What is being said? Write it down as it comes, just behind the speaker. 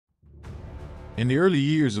In the early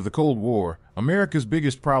years of the Cold War, America's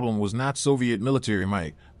biggest problem was not Soviet military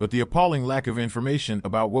might, but the appalling lack of information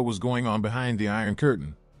about what was going on behind the Iron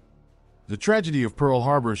Curtain. The tragedy of Pearl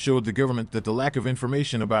Harbor showed the government that the lack of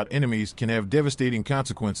information about enemies can have devastating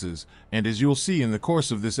consequences, and as you'll see in the course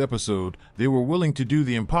of this episode, they were willing to do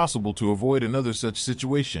the impossible to avoid another such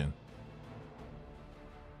situation.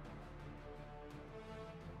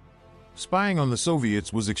 Spying on the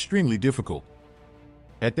Soviets was extremely difficult.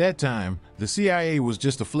 At that time, the CIA was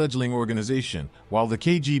just a fledgling organization, while the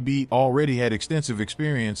KGB already had extensive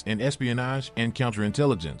experience in espionage and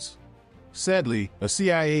counterintelligence. Sadly, a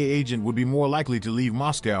CIA agent would be more likely to leave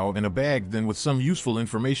Moscow in a bag than with some useful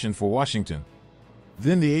information for Washington.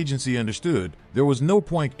 Then the agency understood there was no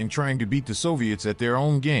point in trying to beat the Soviets at their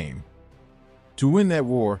own game. To win that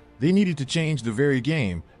war, they needed to change the very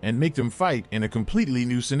game and make them fight in a completely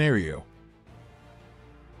new scenario.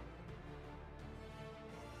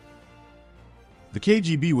 The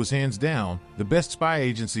KGB was hands down the best spy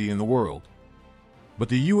agency in the world. But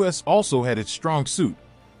the US also had its strong suit,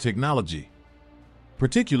 technology.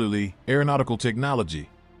 Particularly aeronautical technology.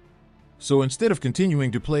 So instead of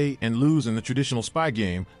continuing to play and lose in the traditional spy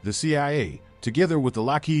game, the CIA, together with the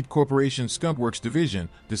Lockheed Corporation Skunk Works division,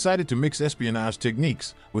 decided to mix espionage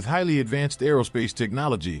techniques with highly advanced aerospace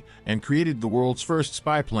technology and created the world's first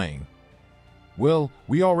spy plane. Well,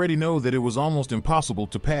 we already know that it was almost impossible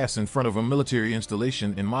to pass in front of a military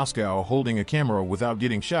installation in Moscow holding a camera without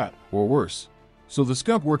getting shot, or worse. So the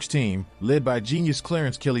Skunk Works team, led by genius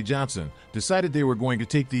Clarence Kelly Johnson, decided they were going to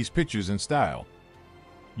take these pictures in style.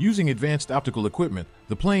 Using advanced optical equipment,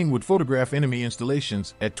 the plane would photograph enemy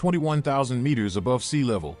installations at 21,000 meters above sea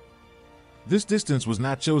level. This distance was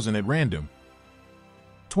not chosen at random.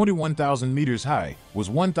 21,000 meters high was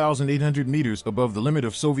 1,800 meters above the limit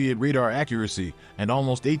of Soviet radar accuracy and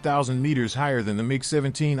almost 8,000 meters higher than the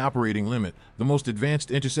MiG-17 operating limit, the most advanced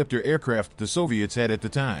interceptor aircraft the Soviets had at the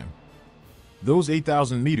time. Those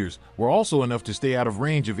 8,000 meters were also enough to stay out of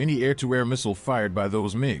range of any air-to-air missile fired by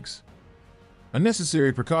those MiGs. A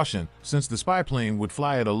necessary precaution, since the spy plane would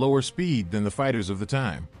fly at a lower speed than the fighters of the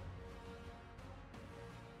time.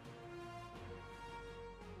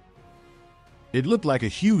 It looked like a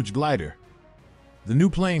huge glider. The new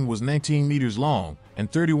plane was 19 meters long and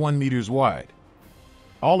 31 meters wide.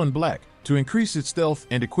 All in black, to increase its stealth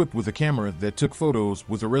and equipped with a camera that took photos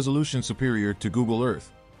with a resolution superior to Google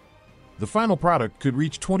Earth. The final product could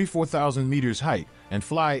reach 24,000 meters height and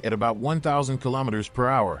fly at about 1,000 kilometers per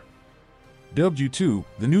hour. Dubbed U-2,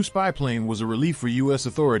 the new spy plane was a relief for U.S.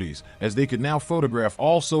 authorities, as they could now photograph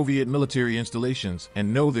all Soviet military installations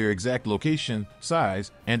and know their exact location,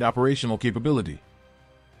 size, and operational capability.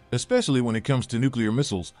 Especially when it comes to nuclear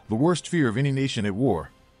missiles, the worst fear of any nation at war.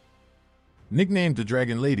 Nicknamed the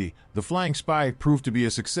Dragon Lady, the flying spy proved to be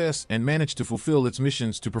a success and managed to fulfill its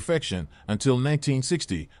missions to perfection until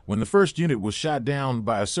 1960, when the first unit was shot down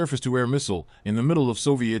by a surface-to-air missile in the middle of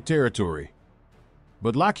Soviet territory.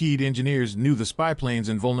 But Lockheed engineers knew the spy plane's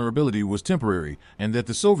invulnerability was temporary and that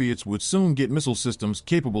the Soviets would soon get missile systems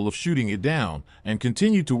capable of shooting it down, and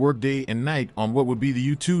continued to work day and night on what would be the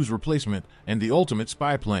U-2's replacement and the ultimate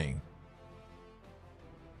spy plane.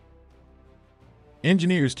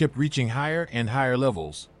 Engineers kept reaching higher and higher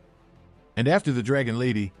levels. And after the Dragon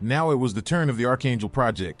Lady, now it was the turn of the Archangel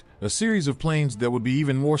project, a series of planes that would be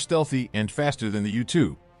even more stealthy and faster than the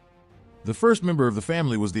U-2. The first member of the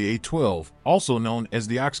family was the A-12, also known as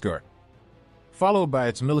the Oxcart, followed by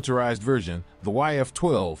its militarized version, the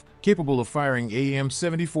YF-12, capable of firing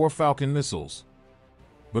AIM-74 Falcon missiles.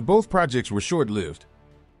 But both projects were short-lived.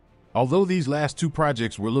 Although these last two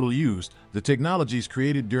projects were little used, the technologies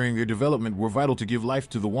created during their development were vital to give life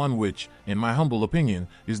to the one which, in my humble opinion,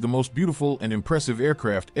 is the most beautiful and impressive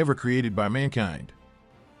aircraft ever created by mankind.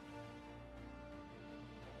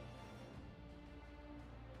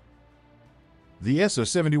 The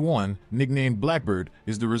SR71, nicknamed Blackbird,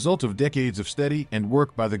 is the result of decades of study and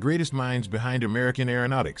work by the greatest minds behind American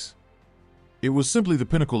aeronautics. It was simply the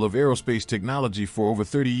pinnacle of aerospace technology for over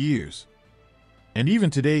 30 years. And even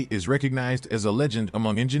today is recognized as a legend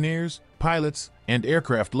among engineers, pilots, and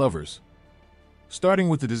aircraft lovers. Starting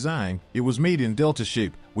with the design, it was made in delta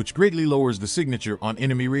shape, which greatly lowers the signature on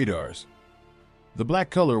enemy radars. The black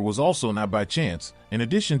color was also not by chance. In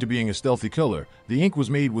addition to being a stealthy color, the ink was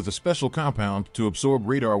made with a special compound to absorb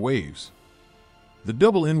radar waves. The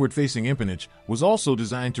double inward-facing empennage was also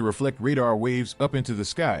designed to reflect radar waves up into the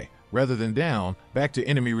sky, rather than down, back to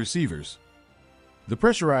enemy receivers. The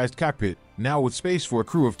pressurized cockpit, now with space for a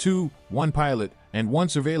crew of 2, 1 pilot, and 1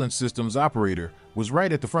 surveillance systems operator, was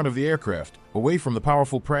right at the front of the aircraft, away from the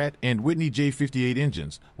powerful Pratt and Whitney J58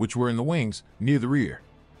 engines, which were in the wings, near the rear.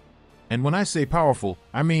 And when I say powerful,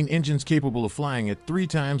 I mean engines capable of flying at 3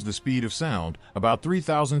 times the speed of sound, about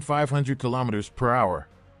 3,500 kilometers per hour.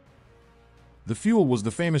 The fuel was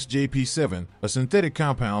the famous JP7, a synthetic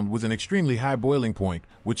compound with an extremely high boiling point,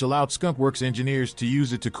 which allowed Skunk Works engineers to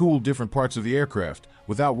use it to cool different parts of the aircraft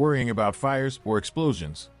without worrying about fires or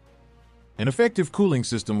explosions. An effective cooling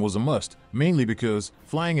system was a must, mainly because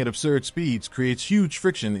flying at absurd speeds creates huge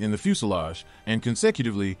friction in the fuselage and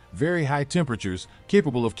consecutively very high temperatures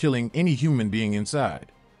capable of killing any human being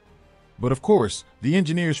inside. But of course, the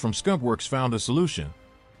engineers from Skunk Works found a solution.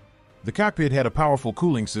 The cockpit had a powerful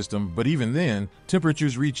cooling system, but even then,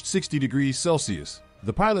 temperatures reached 60 degrees Celsius.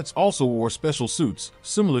 The pilots also wore special suits,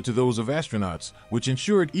 similar to those of astronauts, which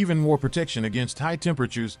ensured even more protection against high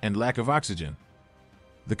temperatures and lack of oxygen.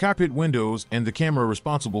 The cockpit windows and the camera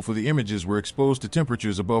responsible for the images were exposed to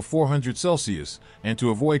temperatures above 400 Celsius, and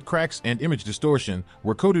to avoid cracks and image distortion,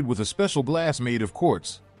 were coated with a special glass made of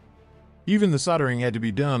quartz. Even the soldering had to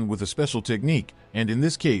be done with a special technique, and in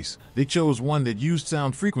this case, they chose one that used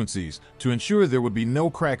sound frequencies to ensure there would be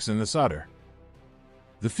no cracks in the solder.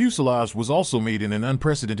 The fuselage was also made in an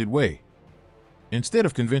unprecedented way. Instead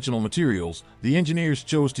of conventional materials, the engineers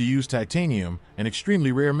chose to use titanium, an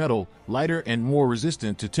extremely rare metal, lighter and more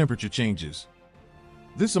resistant to temperature changes.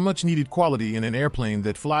 This is a much-needed quality in an airplane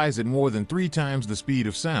that flies at more than 3 times the speed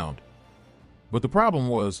of sound. But the problem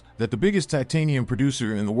was that the biggest titanium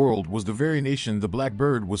producer in the world was the very nation the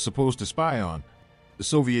Blackbird was supposed to spy on, the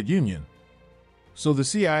Soviet Union. So the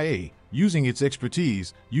CIA, using its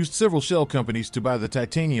expertise, used several shell companies to buy the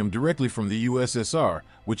titanium directly from the USSR,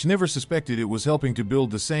 which never suspected it was helping to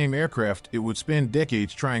build the same aircraft it would spend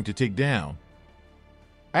decades trying to take down.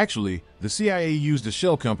 Actually, the CIA used a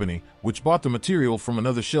shell company, which bought the material from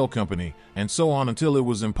another shell company, and so on until it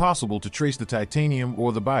was impossible to trace the titanium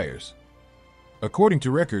or the buyers. According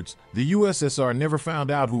to records, the USSR never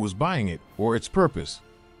found out who was buying it or its purpose.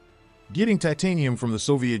 Getting titanium from the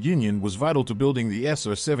Soviet Union was vital to building the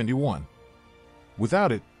SR71.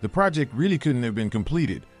 Without it, the project really couldn't have been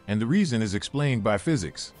completed, and the reason is explained by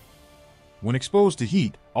physics. When exposed to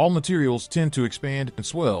heat, all materials tend to expand and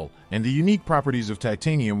swell, and the unique properties of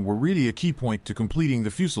titanium were really a key point to completing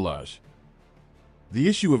the fuselage. The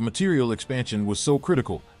issue of material expansion was so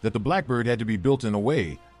critical that the Blackbird had to be built in a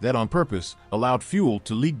way that, on purpose, allowed fuel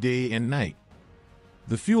to leak day and night.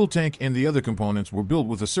 The fuel tank and the other components were built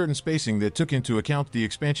with a certain spacing that took into account the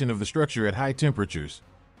expansion of the structure at high temperatures.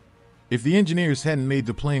 If the engineers hadn't made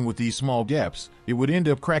the plane with these small gaps, it would end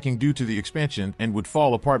up cracking due to the expansion and would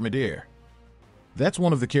fall apart mid-air. That's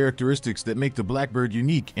one of the characteristics that make the Blackbird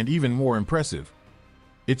unique and even more impressive.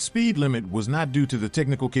 Its speed limit was not due to the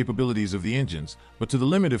technical capabilities of the engines, but to the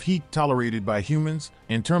limit of heat tolerated by humans,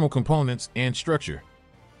 internal components, and structure.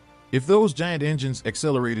 If those giant engines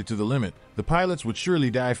accelerated to the limit, the pilots would surely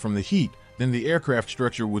die from the heat, then the aircraft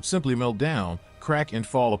structure would simply melt down, crack, and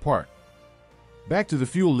fall apart. Back to the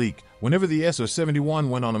fuel leak, whenever the SR71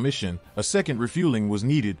 went on a mission, a second refueling was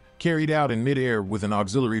needed, carried out in mid-air with an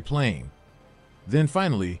auxiliary plane. Then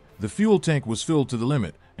finally, the fuel tank was filled to the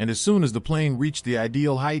limit, and as soon as the plane reached the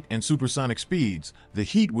ideal height and supersonic speeds, the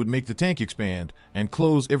heat would make the tank expand and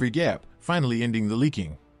close every gap, finally ending the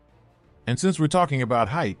leaking. And since we're talking about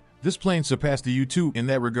height, this plane surpassed the U-2 in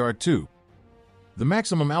that regard too. The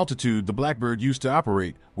maximum altitude the Blackbird used to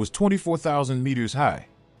operate was 24,000 meters high.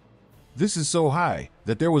 This is so high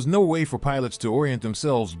that there was no way for pilots to orient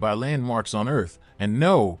themselves by landmarks on Earth, and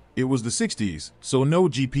no, it was the 60s, so no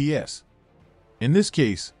GPS. In this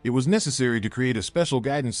case, it was necessary to create a special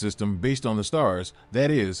guidance system based on the stars,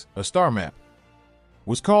 that is, a star map. It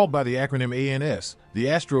was called by the acronym ANS, the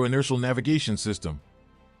Astro Inertial Navigation System.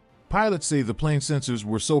 Pilots say the plane sensors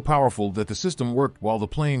were so powerful that the system worked while the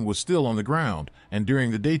plane was still on the ground and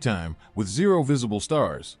during the daytime, with 0 visible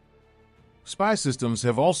stars. Spy systems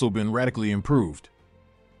have also been radically improved.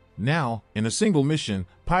 Now, in a single mission,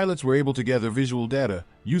 pilots were able to gather visual data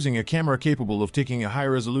using a camera capable of taking a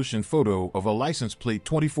high-resolution photo of a license plate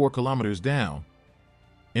 24 kilometers down.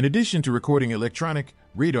 In addition to recording electronic,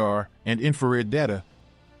 radar, and infrared data,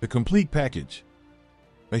 the complete package.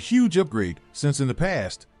 A huge upgrade, since in the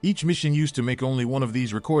past, each mission used to make only one of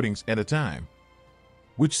these recordings at a time,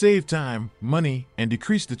 which saved time, money, and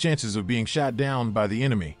decreased the chances of being shot down by the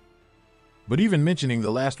enemy. But even mentioning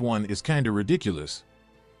the last one is kinda ridiculous.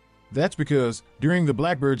 That's because, during the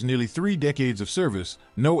Blackbird's nearly 3 decades of service,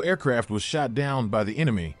 no aircraft was shot down by the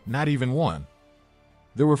enemy, not even one.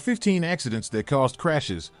 There were 15 accidents that caused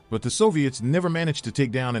crashes, but the Soviets never managed to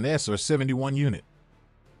take down an SR-71 unit.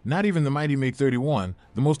 Not even the mighty MiG-31,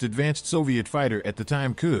 the most advanced Soviet fighter at the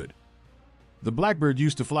time, could. The Blackbird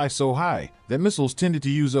used to fly so high that missiles tended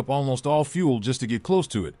to use up almost all fuel just to get close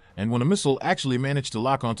to it, and when a missile actually managed to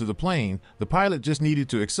lock onto the plane, the pilot just needed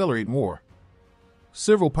to accelerate more.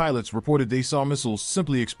 Several pilots reported they saw missiles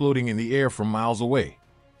simply exploding in the air from miles away.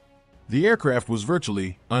 The aircraft was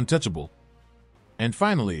virtually untouchable. And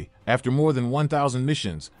finally, after more than 1,000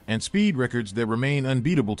 missions and speed records that remain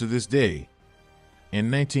unbeatable to this day, in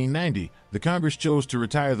 1990, the Congress chose to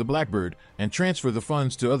retire the Blackbird and transfer the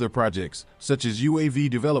funds to other projects, such as UAV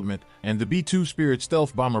development and the B-2 Spirit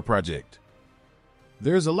stealth bomber project.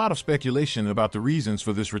 There is a lot of speculation about the reasons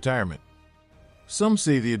for this retirement. Some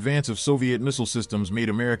say the advance of Soviet missile systems made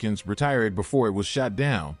Americans retire it before it was shot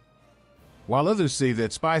down, while others say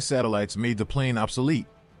that spy satellites made the plane obsolete.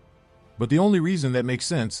 But the only reason that makes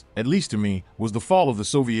sense, at least to me, was the fall of the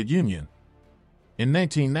Soviet Union. In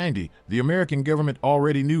 1990, the American government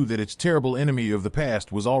already knew that its terrible enemy of the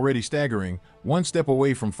past was already staggering, one step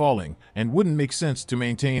away from falling, and wouldn't make sense to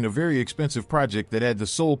maintain a very expensive project that had the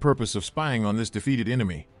sole purpose of spying on this defeated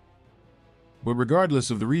enemy. But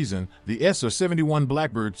regardless of the reason, the SR71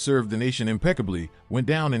 Blackbird served the nation impeccably, went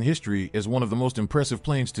down in history as one of the most impressive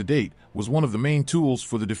planes to date, was one of the main tools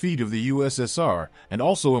for the defeat of the USSR, and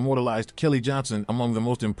also immortalized Kelly Johnson among the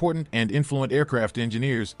most important and influential aircraft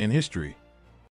engineers in history.